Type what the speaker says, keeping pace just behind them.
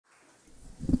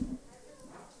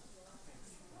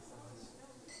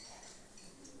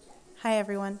Hi,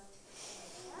 everyone.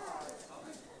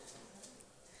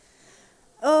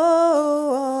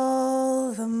 Oh,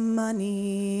 all the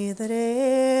money that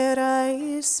e'er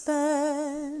I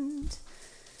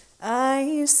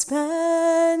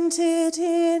spent it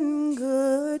in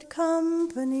good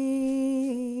company,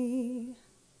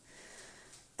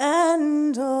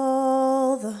 and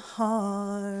all the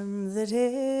harm that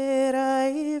e'er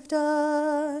I've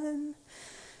done,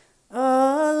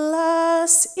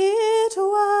 alas, it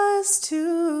was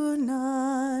to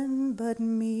none but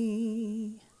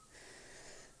me.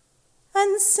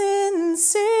 And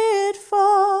since it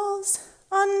falls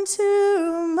unto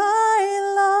my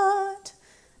lot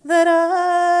that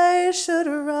I should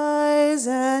rise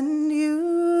and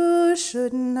you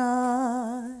should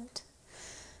not,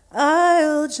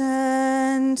 I'll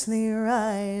gently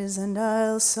rise and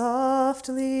I'll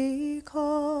softly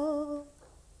call,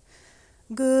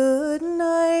 good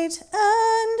night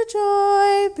and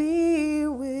joy be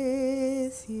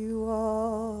with you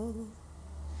all.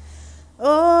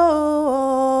 Oh,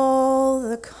 all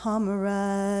the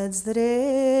comrades that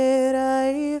e'er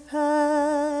I've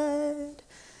had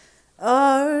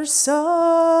are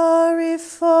sorry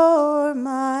for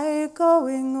my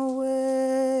going away,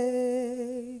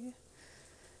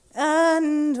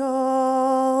 and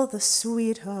all the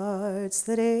sweethearts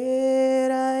that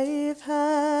e'er I've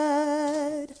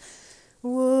had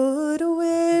would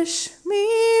wish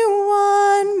me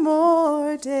one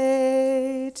more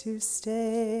day to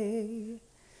stay.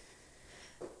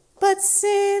 But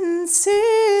since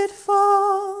it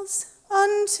falls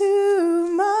unto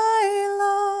my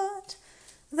lot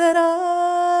that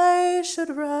I should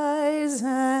rise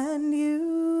and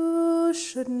you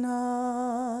should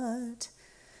not,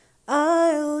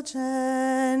 I'll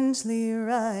gently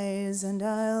rise and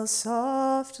I'll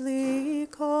softly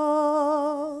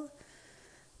call,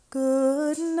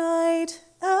 good night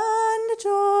and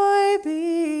joy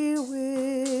be with